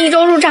账号1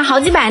周入账好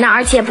几百呢，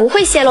而且不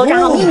会泄露账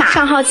号密码，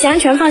账号其安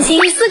全放心。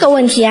第4个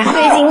问题，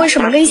最近为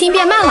什么更新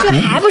变慢了？这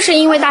还不是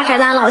因为大傻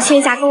蛋老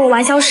线下跟我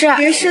玩消失，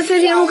于是最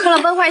近入坑了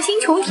崩坏星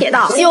穹铁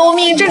道。救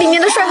命，这里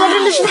面的帅哥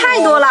真的是太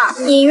多了，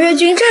尹月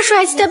君这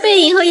帅气的背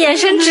影和眼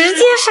神直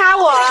接杀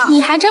我。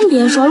你还真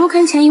别说，入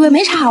坑前以为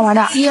没啥好玩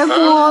的，结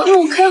果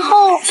入坑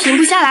后停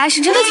不下来，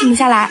是真的停不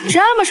下来。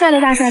这么帅的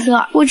大帅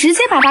哥，我直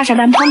接把大傻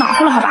蛋抛脑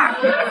后了好吧。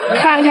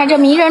看看这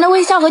迷人的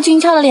微笑和俊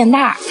俏的脸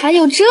蛋，还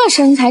有这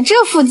身材，这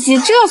腹肌，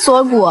这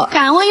锁骨，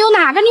敢问有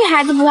哪个女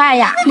孩子不爱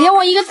呀？连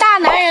我一个大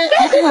男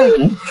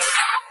人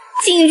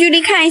近距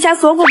离看一下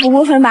锁骨不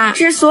过分吧？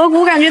这锁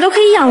骨感觉都可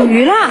以养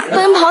鱼了，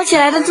奔跑起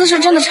来的姿势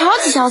真的超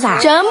级潇洒，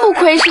真不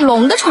愧是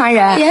龙的传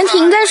人，连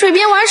停在水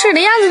边玩水的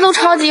样子都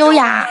超级优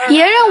雅。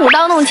别人舞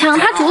刀弄枪，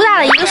他主打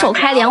的一个手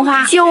开莲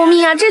花，救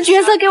命啊！这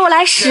角色给我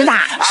来实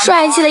打，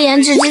帅气的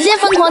颜值直接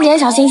疯狂点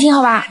小心心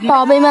好吧？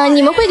宝贝们，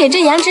你们会给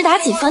这颜值打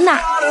几分呢？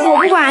我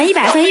不管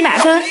，100分100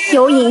分，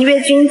有尹月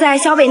君在，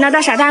萧北那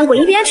大傻蛋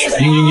滚一边去。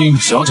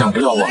小蒋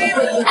不要忘了。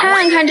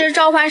看看这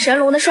召唤神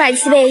龙的帅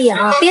气背影，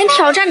连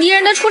挑战敌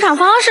人的出场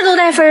方式都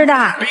带分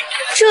的，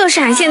这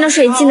闪现的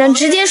水技能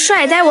直接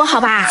帅呆我好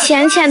吧？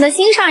浅浅的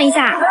欣赏一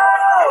下。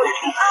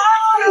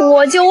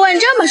我就问，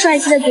这么帅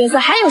气的角色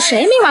还有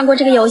谁没玩过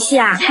这个游戏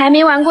啊？还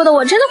没玩过的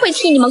我真的会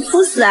替你们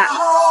哭死。被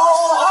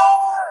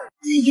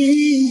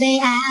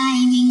爱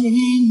命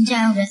运叫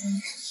人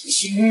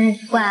释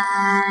怀。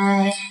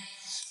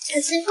可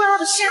是我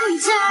不想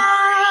逃，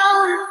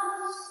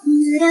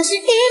这条是一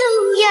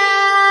路遥。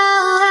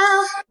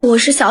我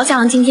是小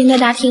蒋，今天带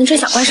大家听这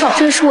小怪兽，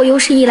这是我有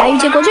史以来遇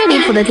见过最离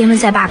谱的巅峰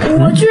赛 bug，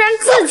 我居然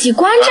自己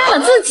观战了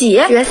自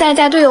己。决赛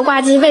在队友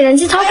挂机被人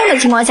机操控的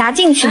情况下，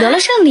竟取得了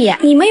胜利。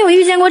你们有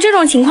遇见过这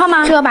种情况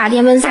吗？这把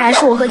巅峰赛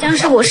是我和僵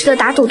尸博士的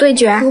打赌对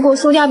决，如果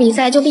输掉比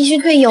赛就必须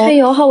退游。退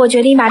游后，我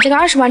决定把这个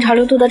20万潮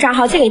流度的账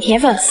号借给铁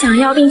粉，想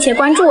要并且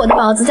关注我的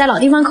宝子在老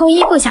地方扣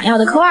1，不想要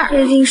的扣2。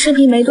最近视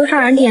频没多少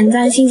人点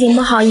赞，心情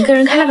不好，一个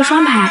人开了个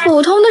双排，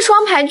普通的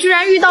双排居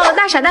然遇到了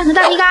大傻蛋和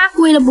大皮嘎。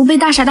为了不被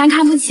大傻蛋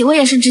看不起，我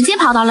也是直接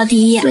跑到了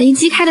第1。随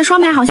机开的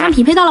双排好像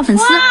匹配到了粉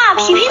丝，哇，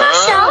匹配到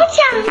小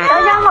蒋，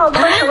小蒋老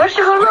婆什么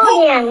时候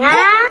露脸啊？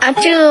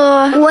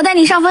这我带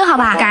你上分好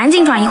吧，赶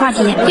紧转移话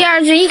题。第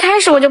2局一开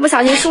始我就不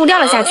小心输掉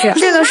了下去，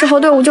这个时候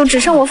队伍就只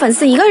剩我粉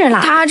丝1个人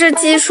了。他这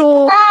技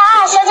术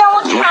小蒋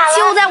我卡了。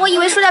就在我以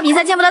为输掉比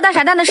赛见不到大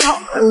傻蛋的时候，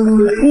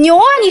牛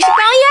啊，你是刚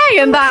验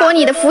人吧？托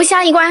你的福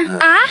下一关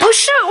啊？不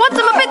是，我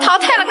怎么被淘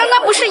汰了？刚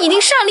刚不是已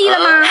经胜利了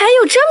吗？还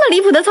有这么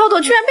离谱的操作，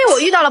居然被我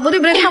遇到了！不对，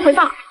看回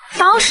放。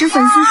当时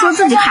粉丝说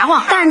自己卡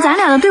网，但咱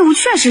俩的队伍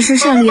确实是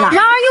胜利了。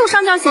然而右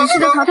上角显示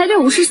的淘汰队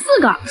伍是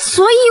4个，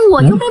所以我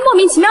就被莫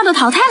名其妙的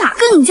淘汰了。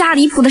更加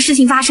离谱的事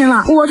情发生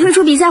了，我退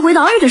出比赛回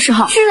岛屿的时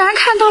候，居然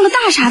看到了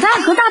大傻蛋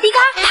和大逼嘎，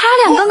他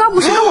俩刚刚不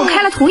是跟我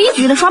开了同一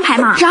局的双排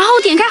吗？然后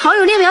点开好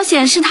友列表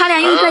显示他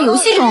俩又在游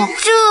戏中，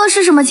这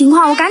是什么情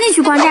况？我赶紧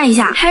去观战一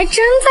下，还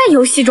真在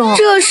游戏中。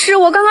这是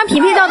我刚刚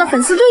匹配到的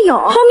粉丝队友，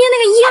后面那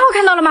个1号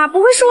看到了吗？不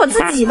会是我自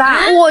己吧？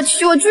我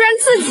去，我居然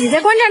自己在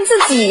观战自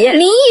己，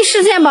灵异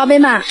事件宝贝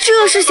们，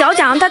这是小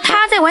蒋，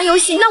他在玩游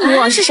戏，那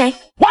我是谁？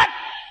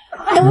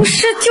不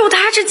是，就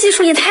他这技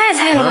术也太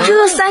菜了吧！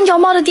这三脚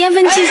猫的巅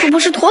峰技术不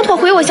是妥妥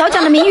毁我小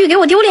蒋的名誉，给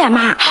我丢脸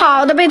吗？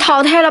好的，被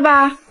淘汰了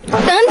吧？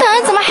等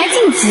等，怎么还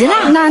晋级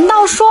了？难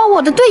道说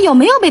我的队友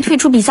没有被退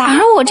出比赛，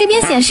而我这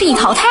边显示已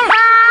淘汰？啊，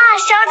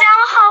小蒋，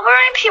我好不容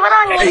易匹配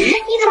到你，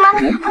你怎么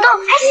不动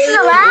还死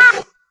了啊？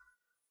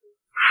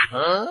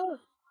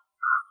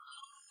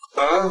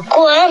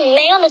滚，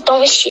没用的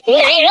东西，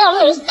没用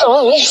的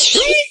东西。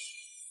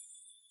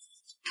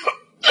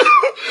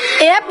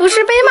哎，不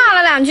是被骂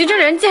了2句，这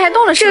人机还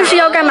动了，这是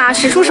要干嘛？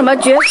使出什么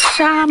绝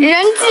杀？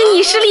人机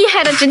你是厉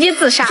害的，直接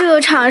自杀。这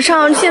场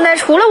上现在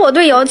除了我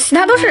队友，其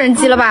他都是人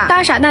机了吧？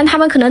大傻蛋他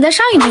们可能在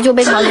上一局就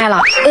被淘汰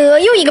了。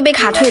又一个被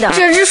卡退的，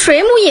这只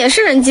水母也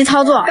是人机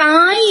操作。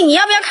刚毅，你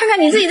要不要看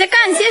看你自己在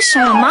干些什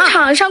么？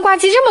场上挂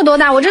机这么多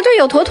大，我这队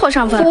友妥妥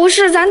上分。不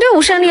是，咱队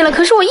伍胜利了，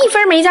可是我1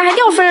分没加还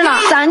掉分了。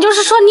咱就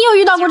是说，你有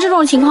遇到过这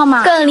种情况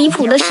吗？更离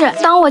谱的是，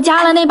当我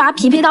加了那把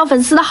匹配到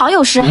粉丝的好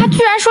友时，他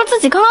居然说自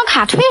己刚刚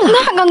卡退了。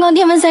那刚刚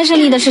巅峰赛胜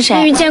利的是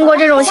谁？遇见过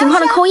这种情况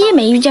的扣1，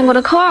没遇见过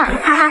的扣2。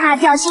哈哈哈，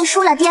掉星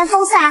输了巅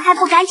峰赛还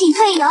不赶紧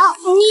退游？你刚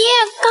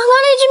刚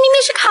那句明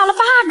明是卡了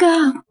bug。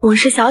我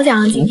是小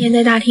蒋，今天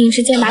在大厅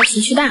是剑拔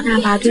奇趣蛋。那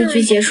把对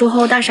局结束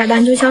后，大傻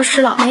蛋就消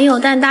失了，没有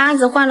蛋搭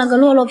子，换了个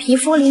洛洛皮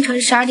肤。凌晨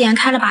12点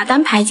开了把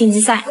单排竞技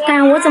赛，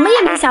但我怎么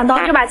也没想到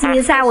这把竞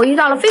技赛我遇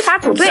到了非法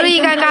组队。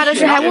最尴尬的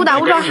是还误打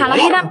误撞喊了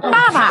黑蛋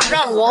爸爸。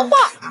让我画。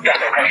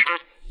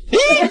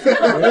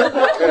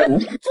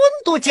尊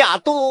嘟假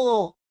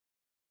嘟。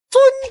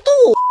尊嘟，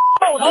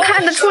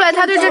看得出来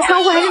他对这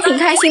称呼还是挺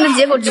开心的，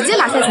结果直接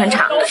拿下全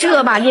场。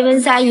这把巅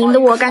峰赛赢得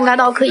我尴尬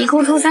到可以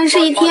空出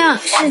31天。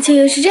事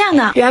情是这样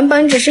的，原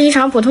本只是一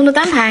场普通的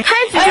单排，开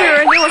局就有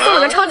人给我送了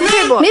个超级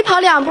退步，没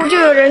跑2步就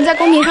有人在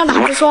公屏上打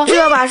字说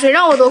这把谁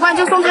让我夺冠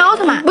就送他奥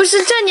特曼。不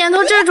是，这年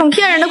头这种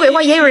骗人的鬼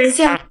话也有人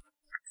信。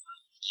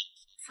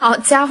好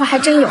家伙，还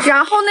真有！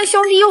然后那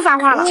兄弟又发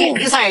话了，晋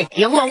级赛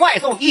赢了外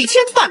送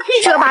1000饭币。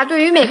这把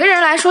对于每个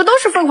人来说都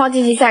是疯狂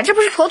晋级赛，这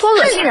不是妥妥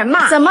恶心人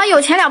吗？怎么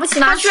有钱了不起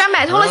吗？他居然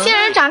买通了仙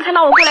人掌，看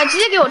到我过来直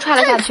接给我踹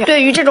了下去。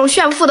对于这种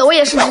炫富的，我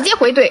也是直接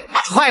回怼。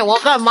踹我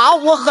干嘛？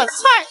我很菜。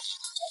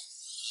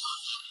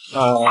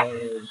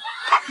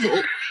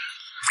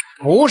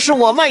不是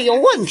我们有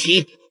问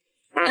题。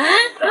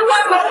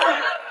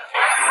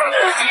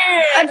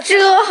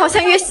这好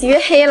像越洗越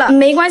黑了。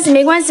没关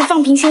系，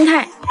放平心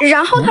态。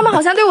然后他们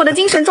好像对我的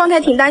精神状态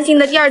挺担心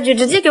的，第2局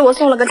直接给我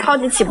送了个超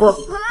级起步。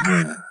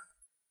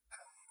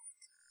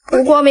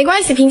不过没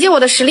关系，凭借我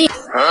的实力，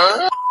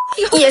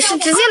也是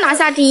直接拿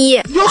下第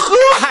1。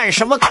看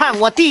什么看？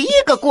我第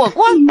1个过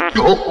关。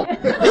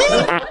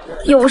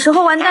有时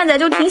候玩蛋仔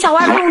就挺想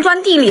挖个洞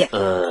钻地里。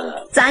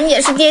咱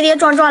也是跌跌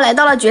撞撞来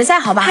到了决赛，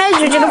好吧？开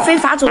局这个非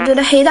法组队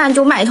的黑蛋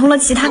就买通了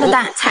其他的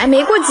蛋，才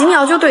没过几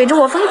秒就怼着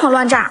我疯狂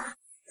乱炸。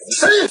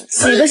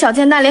几个小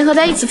贱蛋联合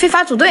在一起非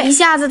法组队，一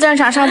下子战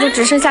场上就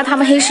只剩下他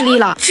们黑势力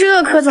了，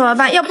这可怎么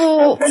办？要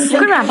不服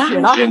个软吧？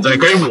现在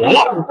该我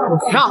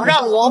了，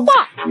让我吧。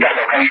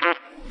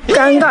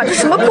尴尬，这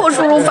什么破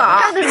输入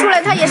法？看得出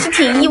来他也是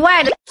挺意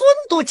外的。尊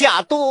嘟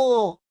假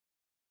嘟，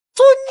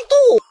尊嘟。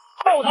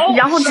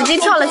然后直接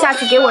跳了下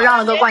去，给我让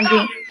了个冠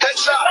军。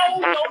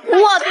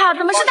我靠，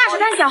怎么是大傻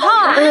蛋小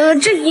号？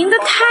这赢得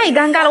太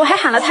尴尬了，我还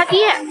喊了他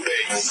爹。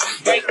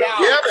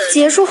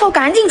结束后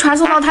赶紧传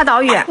送到他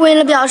岛屿。为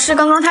了表示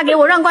刚刚他给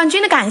我让冠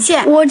军的感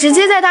谢，我直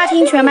接在大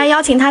厅全麦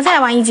邀请他再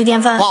玩一局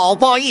巅峰。宝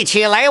宝一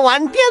起来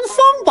玩巅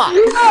峰吧！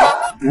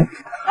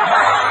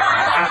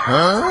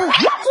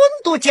尊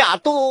嘟假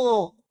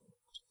嘟，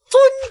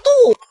尊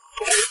嘟。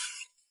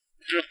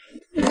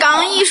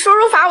刚一输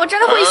入法我真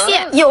的会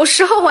谢，有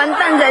时候玩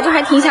蛋仔就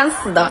还挺想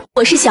死的。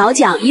我是小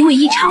蒋，因为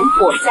一场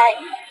火灾，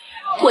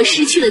我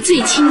失去了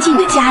最亲近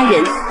的家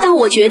人。当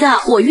我觉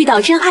得我遇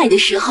到真爱的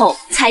时候，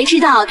才知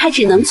道他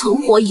只能存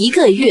活1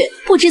个月。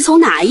不知从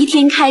哪一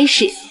天开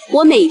始，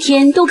我每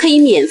天都可以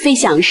免费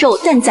享受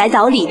蛋仔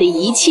岛里的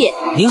一切。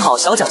您好，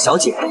小蒋小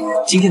姐，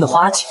今天的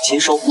花请签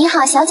收。你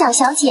好，小蒋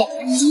小姐，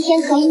今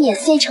天可以免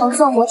费乘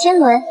坐摩天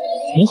轮。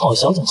您好，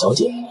小蒋小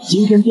姐，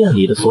今天店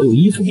里的所有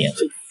衣服免费。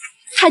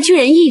他居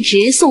然一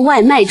直送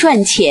外卖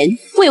赚钱，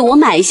为我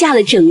买下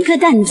了整个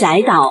蛋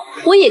仔岛，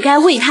我也该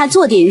为他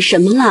做点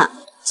什么了。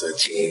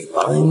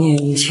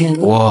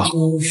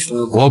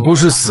我不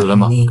是死了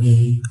吗？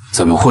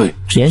怎么会？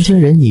年轻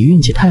人，你运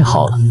气太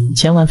好了，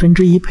千万分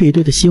之一配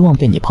对的希望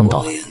被你碰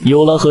到了。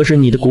有了合适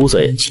你的骨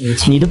髓，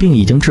你的病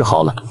已经治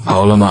好了。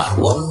好了吗？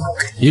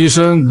医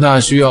生，那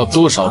需要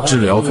多少治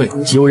疗费？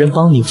有人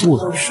帮你付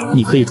了，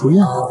你可以出院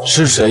了。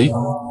是谁？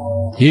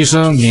医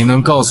生，你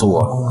能告诉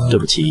我？对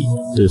不起，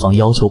对方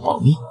要求保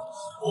密。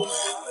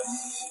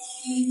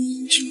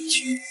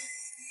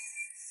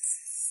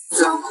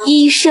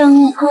医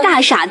生，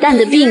大傻蛋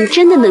的病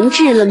真的能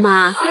治了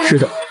吗？是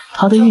的，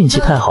他的运气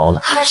太好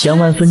了，千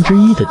万分之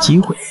一的机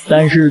会。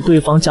但是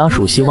对方家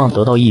属希望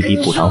得到一笔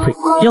补偿费，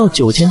要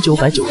9999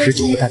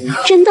个蛋。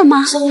真的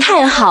吗？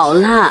太好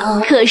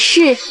了！可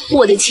是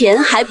我的钱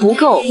还不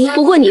够，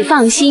不过你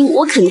放心，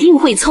我肯定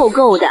会凑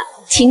够的。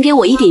请给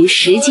我一点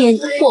时间，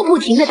我不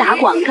停地打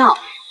广告，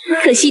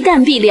可惜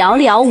蛋币寥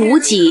寥无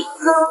几。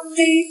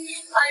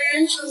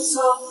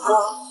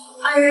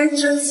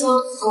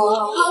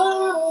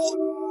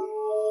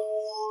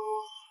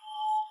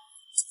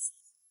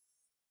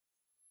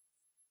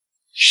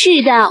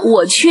是的，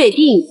我确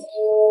定。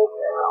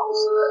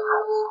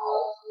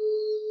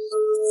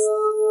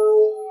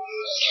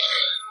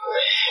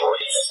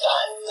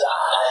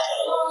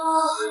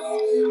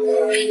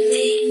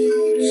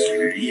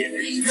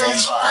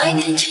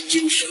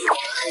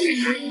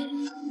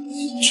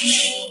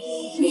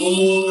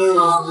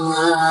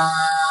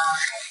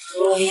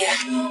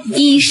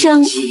医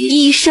生，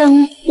医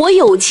生，我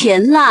有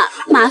钱了，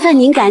麻烦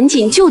您赶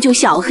紧救救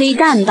小黑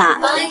蛋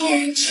吧。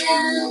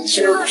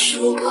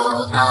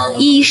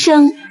医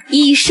生，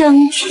医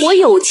生，我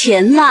有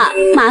钱了，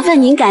麻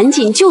烦您赶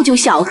紧救救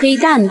小黑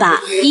蛋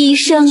吧。医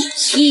生，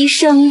医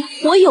生，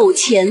我有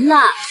钱了，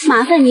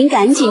麻烦您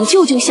赶紧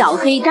救救小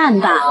黑蛋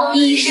吧。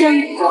医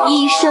生，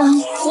医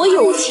生，我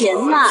有钱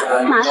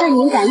了，麻烦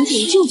您赶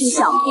紧救救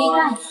小黑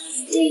蛋。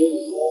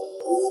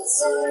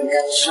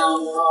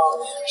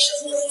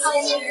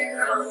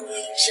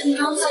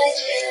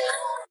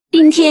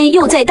今天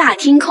又在大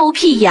厅抠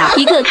屁呀！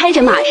一个开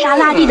着玛莎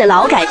拉蒂的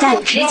劳改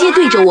蛋直接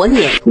对着我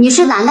脸。你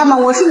是男的吗？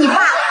我是你爸。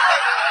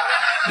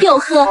哟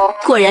呵，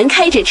果然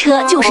开着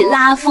车就是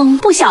拉风，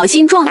不小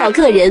心撞到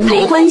个人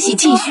没关系，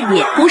继续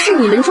演。不是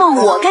你们撞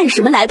我干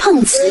什么来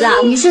碰瓷啊？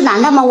你是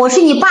男的吗？我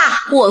是你爸。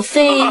我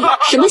非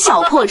什么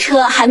小破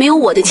车，还没有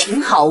我的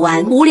情好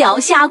玩，无聊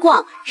瞎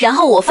逛。然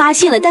后我发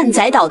现了蛋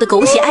仔岛的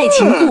狗血爱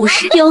情故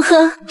事。哟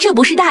呵，这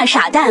不是大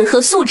傻蛋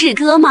和素质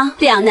哥吗？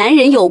两男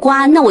人有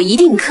瓜，那我一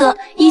定磕。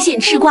一线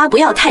吃瓜不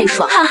要太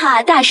爽，哈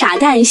哈！大傻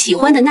蛋喜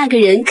欢的那个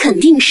人肯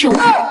定是我。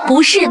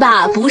不是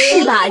吧？不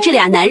是吧？这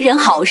俩男人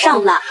好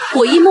上了。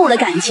我一木了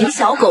感情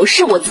小狗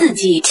是我自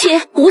己，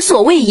切，无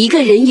所谓，一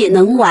个人也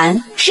能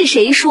玩。是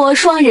谁说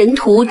双人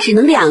图只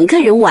能2个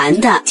人玩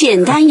的？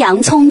简单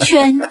洋葱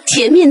圈，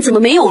前面怎么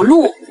没有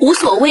路？无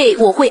所谓，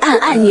我会按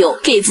按钮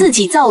给自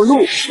己造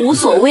路，无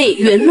所谓，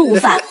原路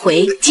返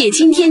回。姐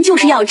今天就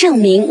是要证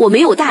明我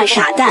没有大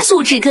傻蛋，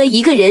素质哥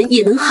一个人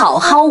也能好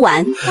好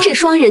玩。这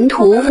双人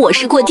图我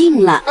是过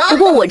定了，不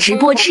过我直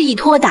播吃一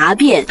坨答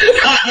辩，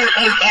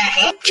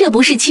这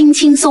不是轻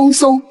轻松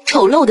松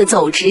丑陋的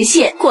走直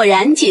线。果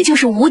然姐就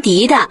是无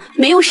敌的，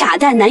没有傻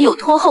蛋男友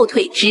拖后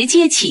腿直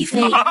接起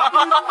飞。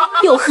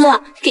哟呵，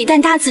给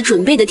蛋搭子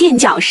准备的垫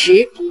脚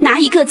石拿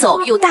一个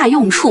走有大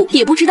用处，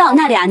也不知道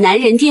那俩男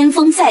人巅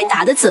峰赛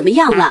打得怎么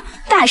样了。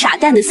大傻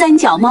蛋的三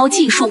脚猫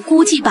技术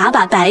估计把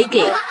白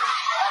给。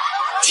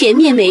前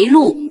面没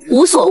路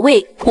无所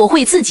谓，我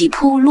会自己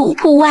铺路，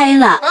铺歪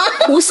了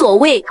无所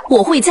谓，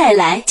我会再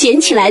来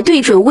捡起来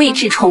对准位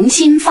置重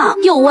新放，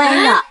又歪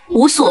了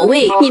无所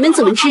谓。你们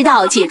怎么知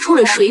道解出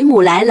了水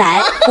母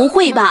来？不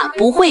会吧，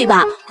不会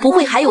吧，不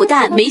会还有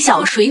蛋没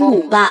小水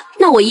母吧？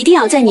那我一定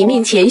要在你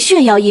面前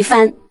炫耀一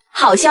番。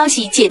好消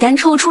息，解单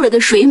抽出了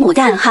个水母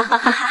蛋，哈哈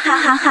哈哈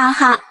哈哈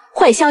哈！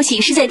坏消息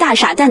是在大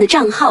傻蛋的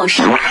账号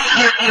上，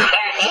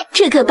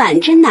这个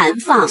板真难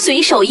放，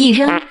随手一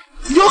扔。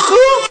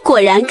果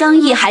然刚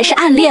毅还是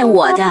暗恋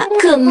我的，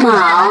个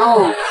毛！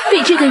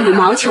被这个羽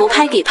毛球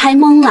拍给拍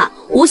懵了。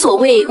无所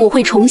谓，我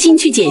会重新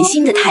去捡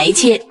新的台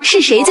阶。是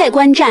谁在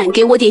观战？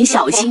给我点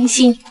小心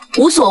心。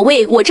无所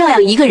谓，我照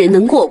样一个人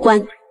能过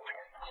关。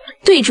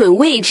对准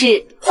位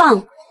置，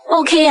放。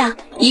OK 啊，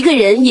一个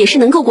人也是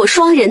能够过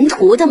双人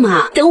图的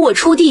嘛。等我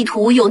出地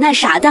图，有那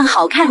傻蛋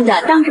好看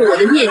的当着我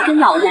的面跟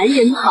老男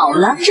人跑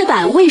了，这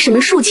板为什么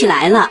竖起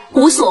来了？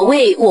无所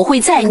谓，我会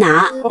再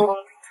拿。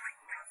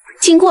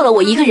经过了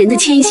我一个人的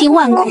千辛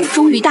万苦，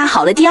终于搭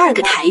好了第2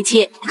个台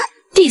阶。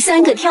第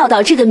3个跳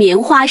到这个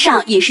棉花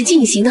上也是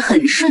进行的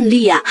很顺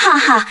利啊，哈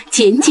哈，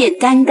简简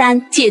单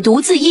单。姐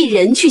独自一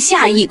人去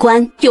下一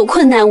关，有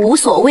困难无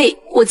所谓，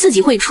我自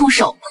己会出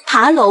手。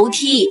爬楼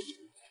梯。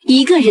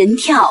一个人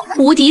跳，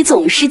无敌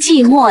总是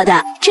寂寞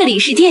的。这里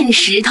是垫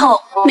石头，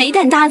没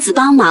蛋搭子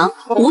帮忙，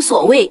无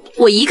所谓，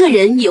我一个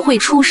人也会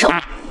出手。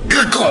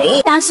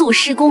加速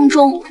施工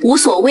中，无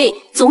所谓，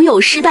总有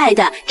失败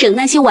的，整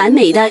那些完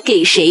美的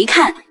给谁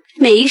看？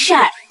没事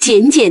儿，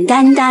简简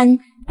单单。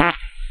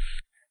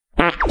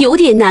有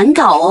点难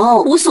搞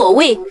哦，无所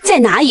谓，再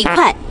拿一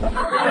块。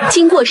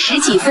经过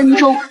10几分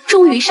钟，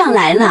终于上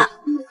来了。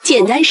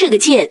简单射个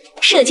箭，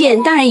射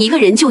箭当然一个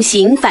人就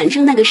行，反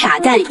正那个傻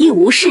蛋一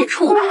无是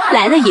处，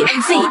来了也是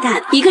废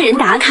蛋。一个人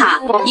打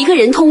卡，一个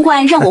人通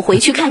关，让我回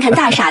去看看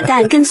大傻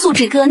蛋跟素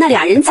质哥那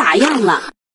俩人咋样了。